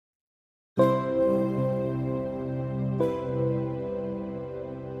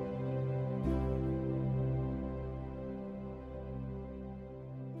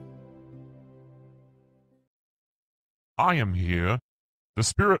I am here, the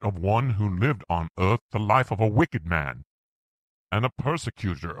spirit of one who lived on earth the life of a wicked man, and a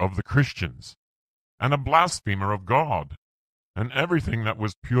persecutor of the Christians, and a blasphemer of God, and everything that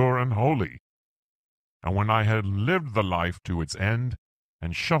was pure and holy. And when I had lived the life to its end,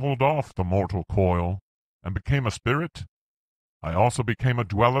 and shuffled off the mortal coil, and became a spirit, I also became a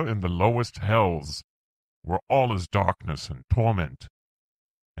dweller in the lowest hells, where all is darkness and torment,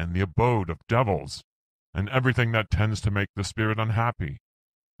 and the abode of devils, and everything that tends to make the spirit unhappy,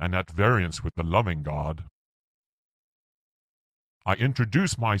 and at variance with the loving God. I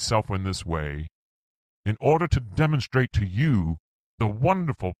introduce myself in this way in order to demonstrate to you the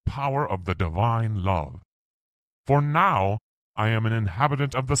wonderful power of the divine love. For now I am an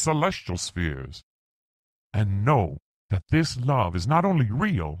inhabitant of the celestial spheres, and know that this love is not only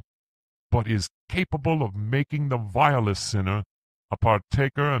real, but is capable of making the vilest sinner a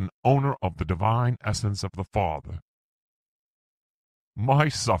partaker and owner of the divine essence of the Father. My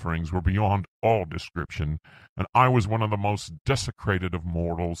sufferings were beyond all description, and I was one of the most desecrated of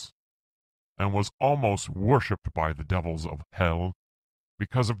mortals, and was almost worshipped by the devils of hell,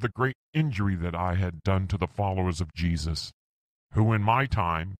 because of the great injury that I had done to the followers of Jesus, who in my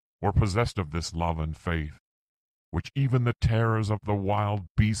time were possessed of this love and faith, which even the terrors of the wild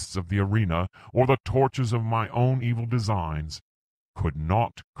beasts of the arena, or the tortures of my own evil designs, could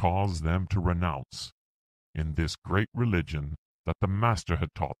not cause them to renounce, in this great religion that the Master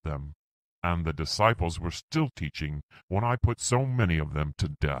had taught them, and the disciples were still teaching when I put so many of them to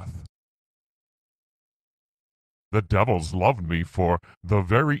death. The devils loved me for the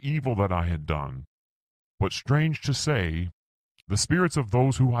very evil that I had done, but strange to say, the spirits of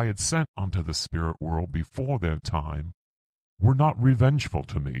those who I had sent unto the spirit world before their time were not revengeful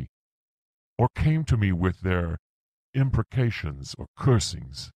to me, or came to me with their imprecations or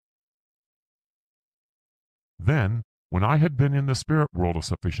cursings. Then, when I had been in the spirit world a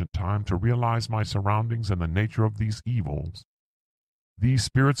sufficient time to realize my surroundings and the nature of these evils, these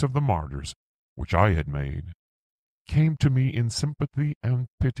spirits of the martyrs, which I had made, came to me in sympathy and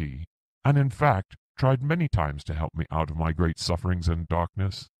pity, and in fact tried many times to help me out of my great sufferings and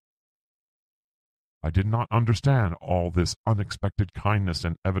darkness. I did not understand all this unexpected kindness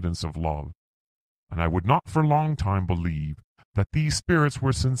and evidence of love, and I would not for a long time believe that these spirits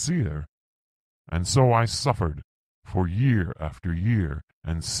were sincere, and so I suffered for year after year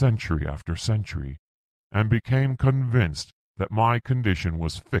and century after century, and became convinced that my condition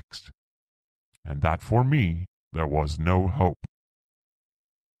was fixed, and that for me there was no hope,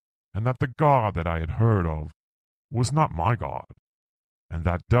 and that the God that I had heard of was not my God, and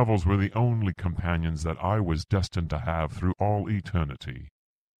that devils were the only companions that I was destined to have through all eternity.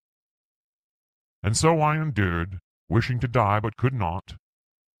 And so I endured, wishing to die but could not.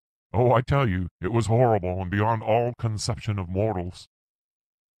 Oh, I tell you, it was horrible and beyond all conception of mortals.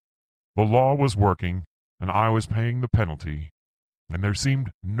 The law was working, and I was paying the penalty, and there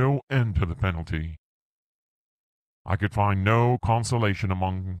seemed no end to the penalty. I could find no consolation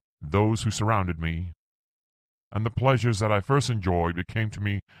among those who surrounded me, and the pleasures that I first enjoyed became to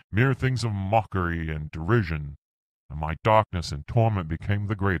me mere things of mockery and derision, and my darkness and torment became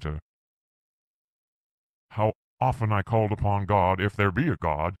the greater. How often I called upon God, if there be a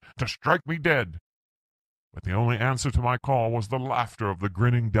God, to strike me dead, but the only answer to my call was the laughter of the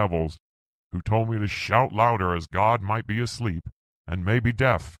grinning devils, who told me to shout louder, as God might be asleep, and may be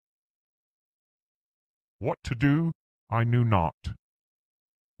deaf. What to do I knew not,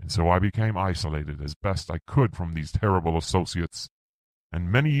 and so I became isolated as best I could from these terrible associates, and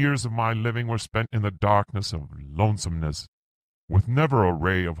many years of my living were spent in the darkness of lonesomeness, with never a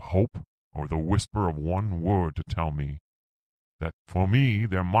ray of hope or the whisper of one word to tell me that for me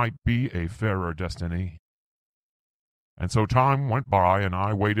there might be a fairer destiny. And so time went by, and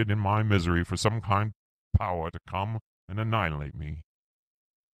I waited in my misery for some kind power to come and annihilate me.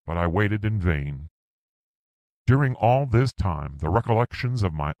 But I waited in vain. During all this time the recollections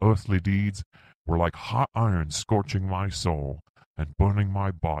of my earthly deeds were like hot iron scorching my soul and burning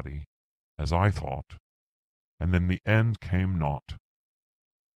my body, as I thought, and then the end came not.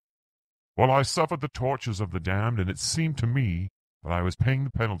 Well, I suffered the tortures of the damned, and it seemed to me that I was paying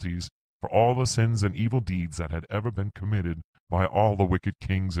the penalties for all the sins and evil deeds that had ever been committed by all the wicked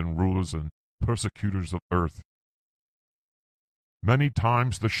kings and rulers and persecutors of earth. Many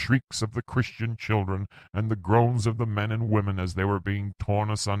times the shrieks of the Christian children and the groans of the men and women as they were being torn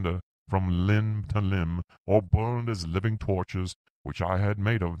asunder from limb to limb, or burned as living torches, which I had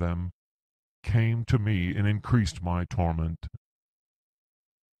made of them, came to me and increased my torment.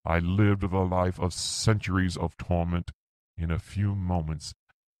 I lived the life of centuries of torment in a few moments,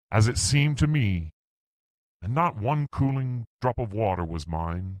 as it seemed to me, and not one cooling drop of water was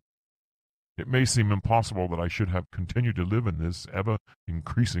mine. It may seem impossible that I should have continued to live in this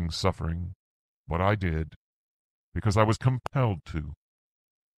ever-increasing suffering, but I did, because I was compelled to.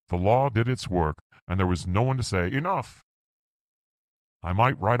 The law did its work, and there was no one to say, "Enough!" I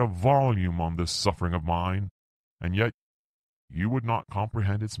might write a volume on this suffering of mine, and yet you would not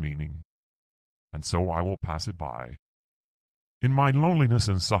comprehend its meaning, and so I will pass it by. In my loneliness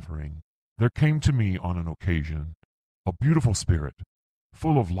and suffering, there came to me on an occasion a beautiful spirit,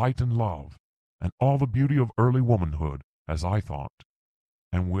 full of light and love, and all the beauty of early womanhood, as I thought,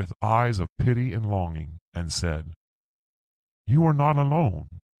 and with eyes of pity and longing, and said, "You are not alone.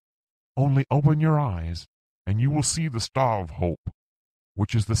 Only open your eyes, and you will see the star of hope,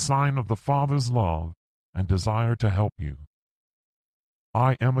 which is the sign of the Father's love and desire to help you.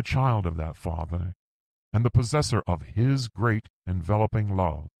 I am a child of that Father, and the possessor of His great enveloping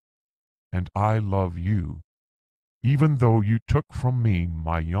love, and I love you, even though you took from me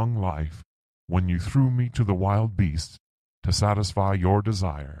my young life when you threw me to the wild beasts to satisfy your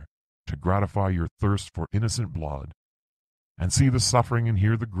desire, to gratify your thirst for innocent blood, and see the suffering and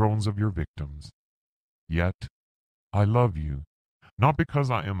hear the groans of your victims. Yet I love you, not because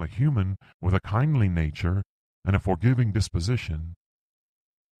I am a human with a kindly nature and a forgiving disposition,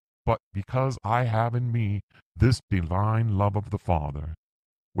 but because I have in me this divine love of the Father,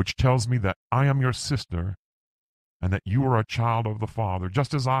 which tells me that I am your sister, and that you are a child of the Father,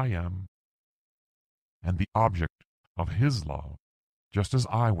 just as I am, and the object of His love, just as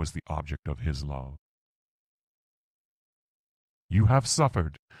I was the object of His love. You have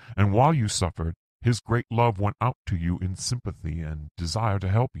suffered, and while you suffered, His great love went out to you in sympathy and desire to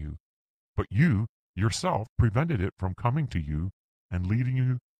help you, but you yourself prevented it from coming to you and leading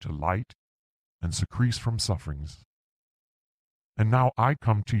you to light and surcease from sufferings. And now I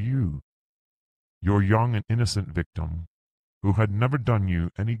come to you, your young and innocent victim, who had never done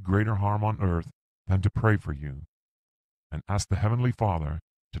you any greater harm on earth than to pray for you, and ask the Heavenly Father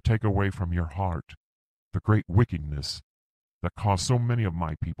to take away from your heart the great wickedness that caused so many of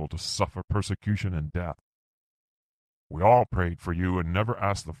my people to suffer persecution and death. We all prayed for you and never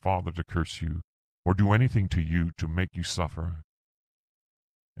asked the Father to curse you or do anything to you to make you suffer.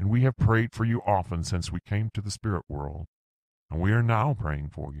 And we have prayed for you often since we came to the spirit world, and we are now praying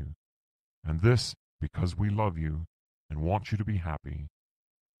for you, and this because we love you and want you to be happy.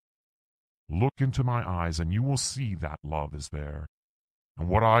 Look into my eyes, and you will see that love is there, and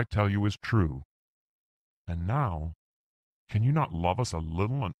what I tell you is true. And now, can you not love us a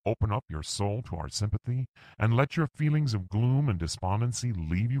little and open up your soul to our sympathy, and let your feelings of gloom and despondency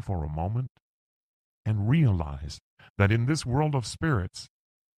leave you for a moment, and realize that in this world of spirits,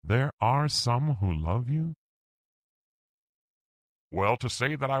 there are some who love you? Well, to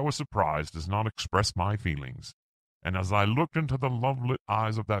say that I was surprised does not express my feelings, and as I looked into the love-lit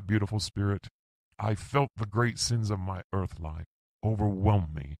eyes of that beautiful spirit, I felt the great sins of my earth life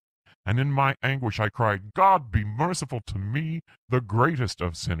overwhelm me, and in my anguish I cried, "God be merciful to me, the greatest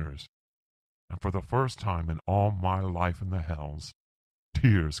of sinners." And for the first time in all my life in the hells,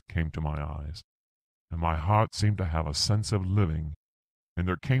 tears came to my eyes, and my heart seemed to have a sense of living, and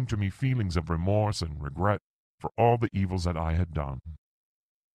there came to me feelings of remorse and regret for all the evils that I had done.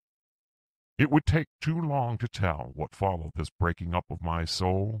 It would take too long to tell what followed this breaking up of my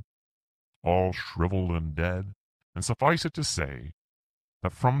soul, all shriveled and dead, and suffice it to say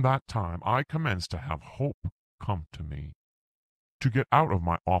that from that time I commenced to have hope come to me, to get out of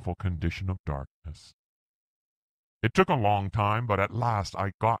my awful condition of darkness. It took a long time, but at last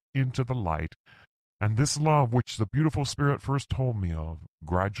I got into the light, and this love which the beautiful spirit first told me of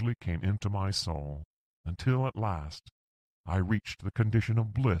gradually came into my soul, until at last I reached the condition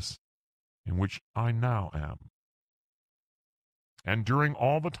of bliss in which I now am. And during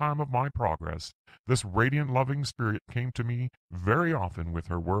all the time of my progress, this radiant loving spirit came to me very often with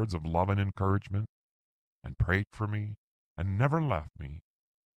her words of love and encouragement, and prayed for me, and never left me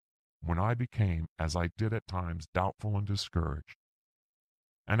when I became, as I did at times, doubtful and discouraged.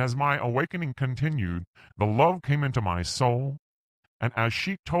 And as my awakening continued, the love came into my soul, and as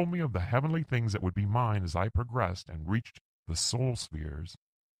she told me of the heavenly things that would be mine as I progressed and reached the soul spheres,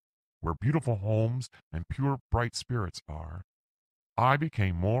 where beautiful homes and pure bright spirits are, I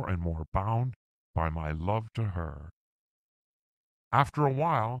became more and more bound by my love to her. After a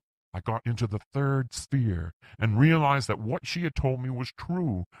while, I got into the third sphere and realized that what she had told me was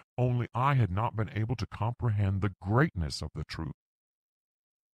true, only I had not been able to comprehend the greatness of the truth.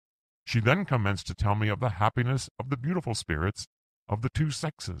 She then commenced to tell me of the happiness of the beautiful spirits of the two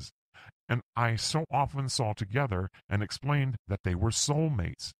sexes, and I so often saw together and explained that they were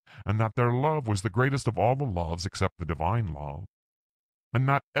soulmates, and that their love was the greatest of all the loves except the divine love, and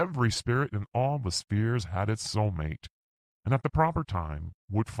that every spirit in all the spheres had its soulmate, and at the proper time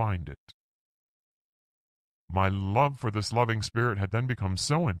would find it. My love for this loving spirit had then become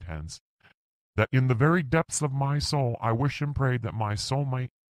so intense that in the very depths of my soul I wished and prayed that my soulmate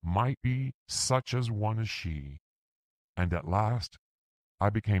might be such as one as she, and at last I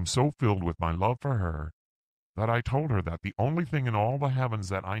became so filled with my love for her that I told her that the only thing in all the heavens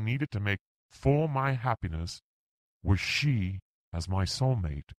that I needed to make full my happiness was she as my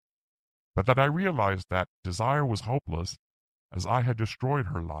soulmate, but that I realized that desire was hopeless, as I had destroyed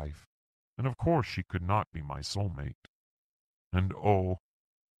her life, and of course she could not be my soulmate. And oh,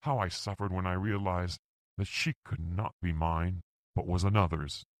 how I suffered when I realized that she could not be mine, but was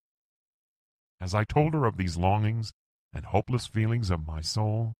another's. As I told her of these longings and hopeless feelings of my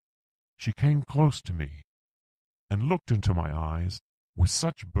soul, she came close to me and looked into my eyes with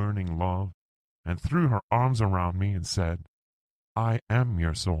such burning love, and threw her arms around me and said, "I am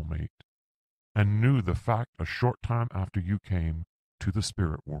your soulmate, and knew the fact a short time after you came to the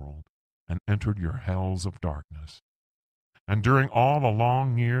spirit world and entered your hells of darkness. And during all the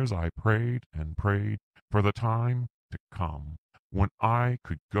long years I prayed and prayed for the time to come when I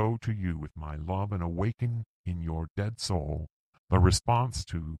could go to you with my love and awaken in your dead soul the response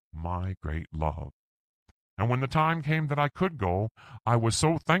to my great love. And when the time came that I could go, I was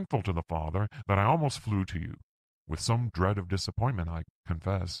so thankful to the Father that I almost flew to you, with some dread of disappointment, I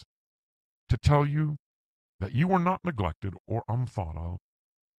confess, to tell you that you were not neglected or unthought of,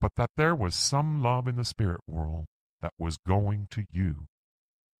 but that there was some love in the spirit world that was going to you.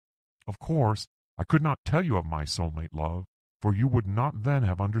 Of course, I could not tell you of my soulmate love, for you would not then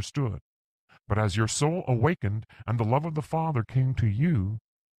have understood. But as your soul awakened and the love of the Father came to you,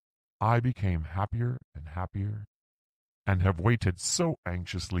 I became happier and happier, and have waited so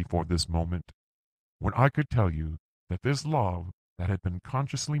anxiously for this moment, when I could tell you that this love that had been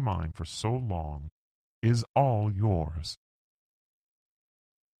consciously mine for so long is all yours.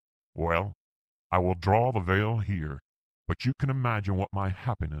 Well, I will draw the veil here, but you can imagine what my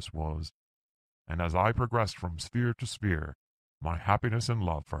happiness was, and as I progressed from sphere to sphere, my happiness and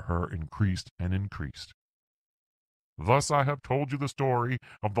love for her increased and increased. Thus I have told you the story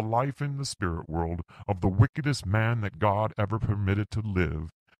of the life in the spirit world of the wickedest man that God ever permitted to live,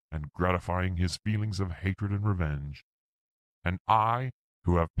 and gratifying his feelings of hatred and revenge. And I,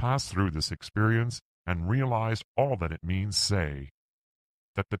 who have passed through this experience and realized all that it means, say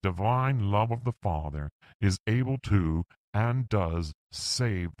that the divine love of the Father is able to and does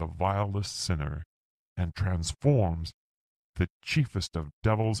save the vilest sinner, and transforms the chiefest of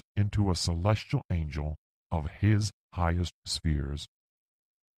devils into a celestial angel of his highest spheres.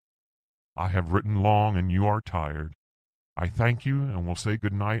 I have written long and you are tired. I thank you and will say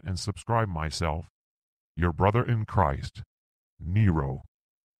good night and subscribe myself, your brother in Christ, Nero,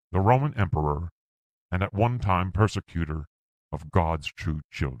 the Roman emperor, and at one time persecutor of God's true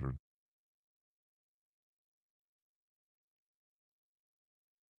children.